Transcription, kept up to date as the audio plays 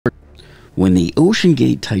When the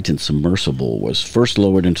OceanGate Titan Submersible was first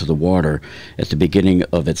lowered into the water at the beginning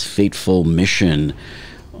of its fateful mission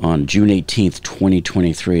on June 18th,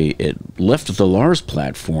 2023, it left the Lars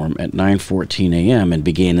platform at 9:14 a.m. and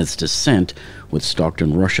began its descent with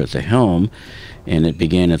Stockton Rush at the helm, and it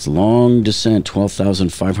began its long descent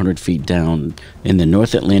 12,500 feet down in the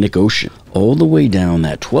North Atlantic Ocean, all the way down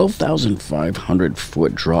that 12,500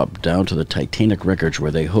 foot drop down to the Titanic wreckage,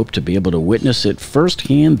 where they hope to be able to witness it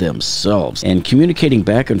firsthand themselves. And communicating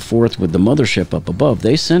back and forth with the mothership up above,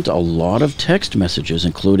 they sent a lot of text messages,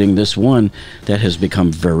 including this one that has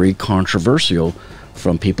become very controversial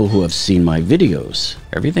from people who have seen my videos.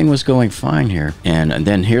 Everything was going fine here, and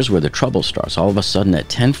then here's where the trouble starts. All of a sudden at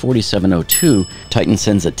 10:47:02, Titan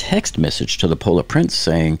sends a text message to the Polar Prince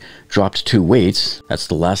saying, dropped 2 weights. That's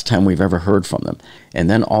the last time we've ever heard from them. And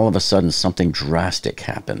then all of a sudden something drastic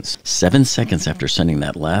happens. 7 seconds after sending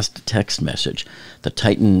that last text message, the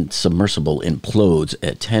Titan Submersible implodes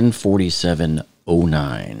at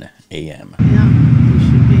 10:47:09 a.m. Yeah, it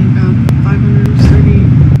should be about 530.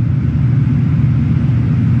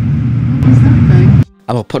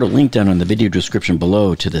 I will put a link down in the video description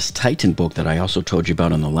below to this Titan book that I also told you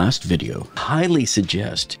about in the last video. Highly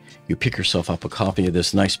suggest you pick yourself up a copy of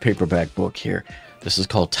this nice paperback book here. This is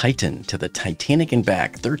called Titan, to the Titanic and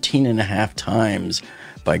Back 13.5 times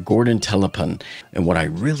by Gordon Telepon. And what I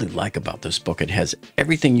really like about this book, it has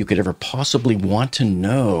everything you could ever possibly want to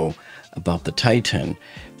know about the Titan,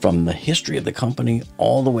 from the history of the company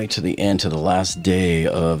all the way to the end, to the last day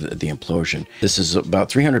of the implosion. This is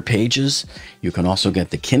about 300 pages. You can also get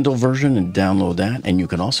the Kindle version and download that, and you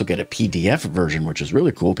can also get a PDF version, which is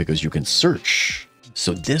really cool because you can search.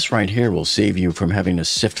 So this right here will save you from having to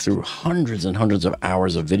sift through hundreds and hundreds of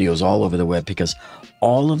hours of videos all over the web, because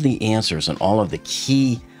all of the answers and all of the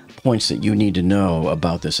key points that you need to know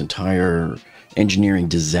about this entire engineering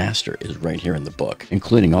disaster is right here in the book,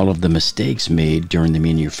 including all of the mistakes made during the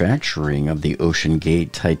manufacturing of the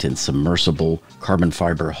OceanGate Titan Submersible carbon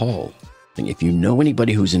fiber hull. If you know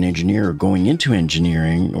anybody who's an engineer or going into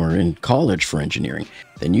engineering or in college for engineering,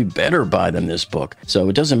 then you'd better buy them this book. So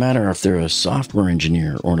it doesn't matter if they're a software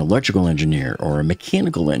engineer or an electrical engineer or a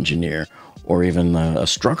mechanical engineer or even a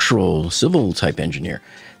structural civil type engineer,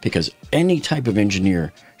 because any type of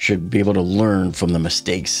engineer should be able to learn from the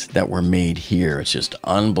mistakes that were made here. It's just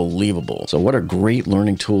unbelievable. So what a great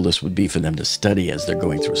learning tool this would be for them to study as they're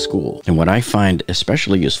going through school. And what I find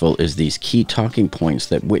especially useful is these key talking points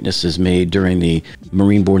that witnesses made during the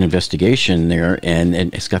Marine Board investigation there, and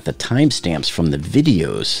it's got the timestamps from the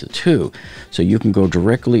videos too. So you can go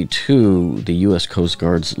directly to the U.S. Coast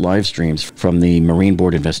Guard's live streams from the Marine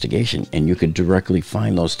Board investigation, and you could directly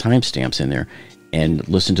find those timestamps in there and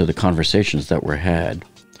listen to the conversations that were had.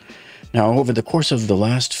 Now, over the course of the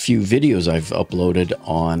last few videos I've uploaded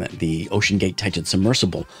on the OceanGate Titan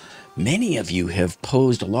Submersible, many of you have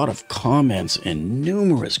posed a lot of comments and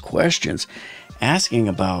numerous questions asking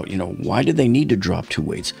about, why did they need to drop 2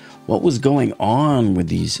 weights? What was going on with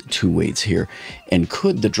these 2 weights here? And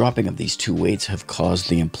could the dropping of these 2 weights have caused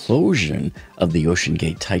the implosion of the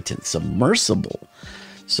OceanGate Titan Submersible?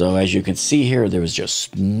 So as you can see here, there was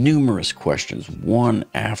just numerous questions, one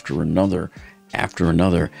after another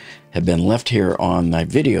have been left here on my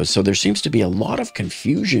videos. So there seems to be a lot of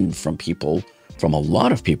confusion from a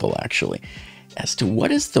lot of people actually, as to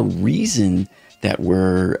what is the reason that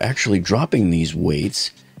we're actually dropping these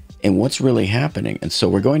weights and what's really happening. And so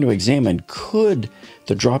we're going to examine, could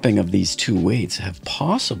the dropping of these 2 weights have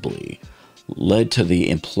possibly led to the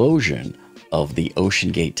implosion of the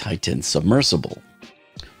OceanGate Titan Submersible?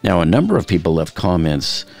 Now, a number of people left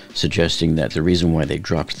comments suggesting that the reason why they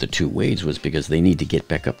dropped the 2 weights was because they need to get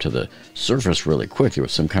back up to the surface really quick. There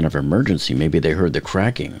was some kind of emergency. Maybe they heard the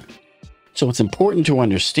cracking. So it's important to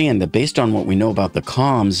understand that based on what we know about the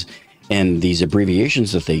comms and these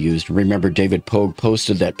abbreviations that they used, remember David Pogue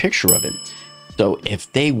posted that picture of it. So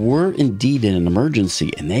if they were indeed in an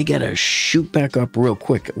emergency and they got to shoot back up real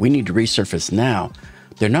quick, we need to resurface now,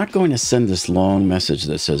 they're not going to send this long message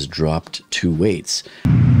that says dropped 2 weights.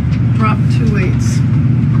 Drop 2 weights.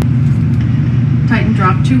 Titan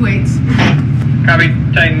drop 2 weights. Copy.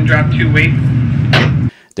 Titan drop 2 weights.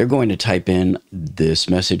 They're going to type in this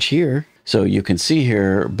message here. So you can see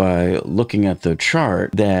here by looking at the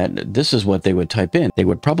chart that this is what they would type in. They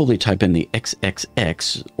would probably type in the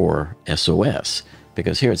XXX or SOS,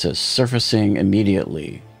 because here it says surfacing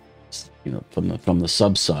immediately, from the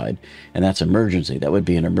sub side, and that's emergency. That would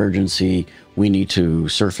be an emergency. We need to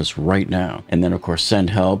surface right now. And then of course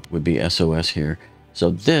send help would be SOS here, So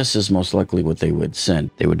this is most likely what they would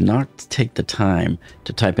send. They would not take the time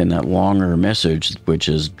to type in that longer message, which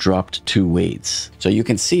is dropped 2 weights. So you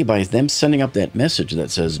can see by them sending up that message that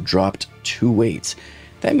says dropped 2 weights,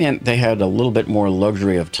 that meant they had a little bit more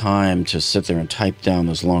luxury of time to sit there and type down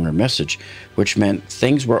this longer message, which meant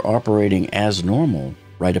things were operating as normal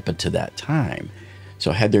right up until that time.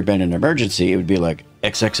 So had there been an emergency, it would be like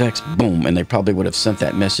XXX, boom, and they probably would have sent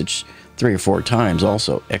that message 3 or 4 times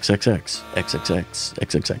also, XXX, XXX,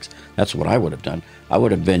 XXX. That's what I would have done. I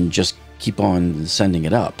would have been just keep on sending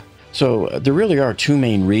it up. So there really are 2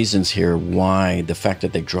 main reasons here why the fact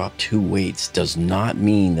that they dropped 2 weights does not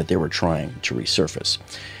mean that they were trying to resurface.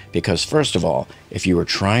 Because first of all, if you were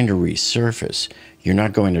trying to resurface, you're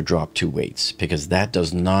not going to drop 2 weights, because that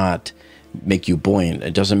does not make you buoyant.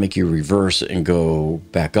 It doesn't make you reverse and go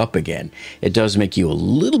back up again. It does make you a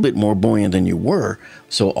little bit more buoyant than you were.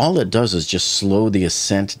 So all it does is just slow the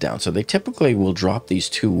ascent down. So they typically will drop these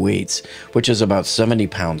 2 weights, which is about 70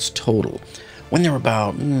 pounds total, when they're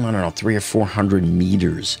about, I don't know, 300 or 400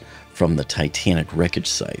 meters from the Titanic wreckage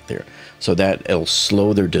site there. So that it'll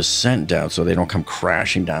slow their descent down so they don't come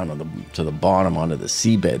crashing down to the bottom onto the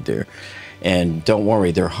seabed there. And don't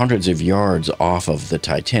worry, they're hundreds of yards off of the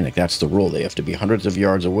Titanic. That's the rule. They have to be hundreds of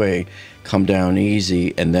yards away, come down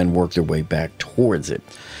easy, and then work their way back towards it.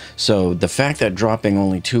 So the fact that dropping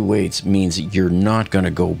only 2 weights means you're not going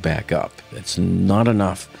to go back up. It's not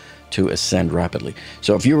enough to ascend rapidly.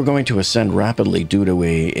 So if you were going to ascend rapidly due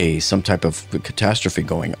to some type of catastrophe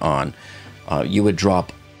going on, you would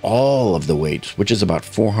drop all of the weights, which is about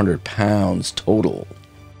 400 pounds total.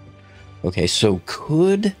 Okay, so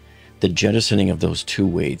could the jettisoning of those 2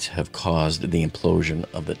 weights have caused the implosion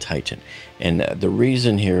of the Titan? And the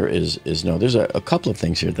reason here is no. There's a couple of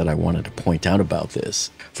things here that I wanted to point out about this.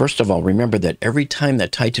 First of all, remember that every time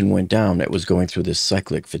that Titan went down, it was going through this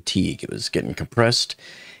cyclic fatigue. It was getting compressed,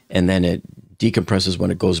 and then it decompresses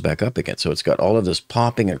when it goes back up again. So it's got all of this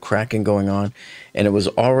popping and cracking going on, and it was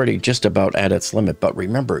already just about at its limit. But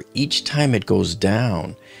remember, each time it goes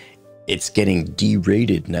down, it's getting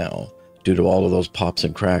derated now due to all of those pops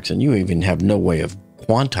and cracks, and you even have no way of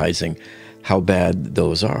quantizing how bad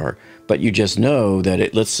those are. But you just know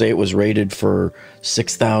that let's say it was rated for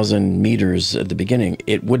 6,000 meters at the beginning,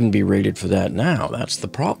 it wouldn't be rated for that now. That's the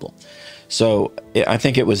problem. So I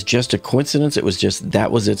think it was just a coincidence. It was just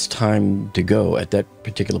that was its time to go at that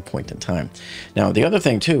particular point in time. Now, the other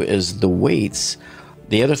thing too is the weights.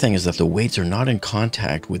 The other thing is that the weights are not in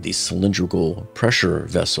contact with the cylindrical pressure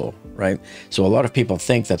vessel, right? So a lot of people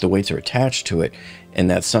think that the weights are attached to it and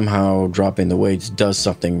that somehow dropping the weights does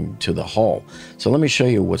something to the hull. So let me show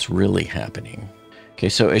you what's really happening. Okay,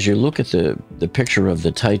 so as you look at the picture of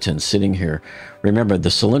the Titan sitting here, remember the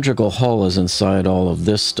cylindrical hull is inside all of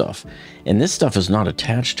this stuff. And this stuff is not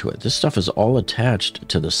attached to it. This stuff is all attached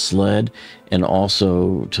to the sled and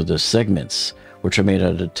also to the segments, which are made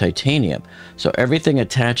out of titanium. So everything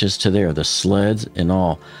attaches to there, the sleds and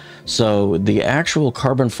all. So the actual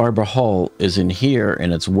carbon fiber hull is in here,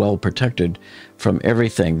 and it's well protected from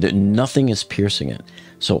everything. Nothing is piercing it.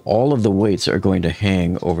 So all of the weights are going to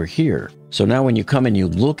hang over here. So now when you come and you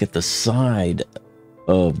look at the side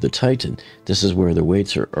of the Titan, this is where the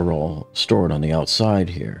weights are all stored on the outside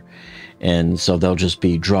here. And so they'll just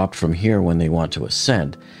be dropped from here when they want to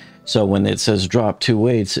ascend. So when it says drop 2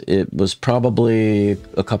 weights, it was probably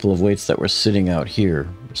a couple of weights that were sitting out here,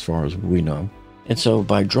 as far as we know. And so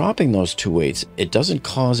by dropping those 2 weights, it doesn't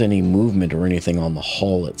cause any movement or anything on the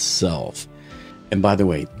hull itself. And by the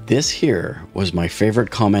way, this here was my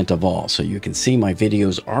favorite comment of all. So you can see my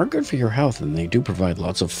videos are good for your health, and they do provide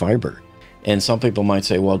lots of fiber. And some people might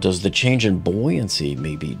say, well, does the change in buoyancy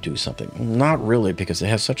maybe do something? Not really, because it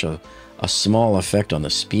has such a small effect on the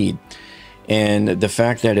speed. And the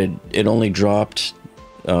fact that it only dropped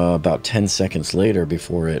about 10 seconds later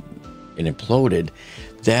before it imploded,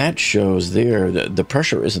 that shows there that the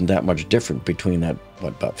pressure isn't that much different between that, what,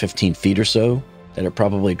 about 15 feet or so that it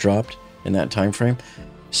probably dropped in that time frame.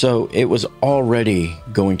 So it was already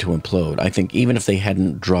going to implode. I think even if they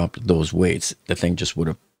hadn't dropped those weights, the thing just would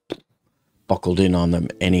have buckled in on them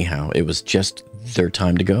anyhow. It was just their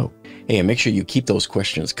time to go. Hey, and make sure you keep those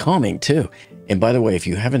questions coming too. And by the way, if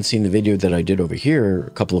you haven't seen the video that I did over here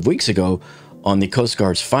a couple of weeks ago on the Coast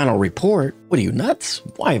Guard's final report, what are you, nuts?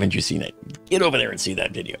 Why haven't you seen it? Get over there and see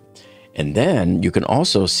that video. And then you can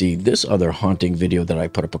also see this other haunting video that I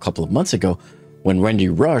put up a couple of months ago when Wendy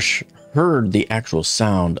Rush heard the actual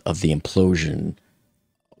sound of the implosion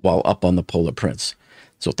while up on the Polar Prince.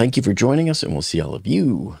 So thank you for joining us, and we'll see all of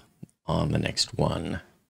you on the next one.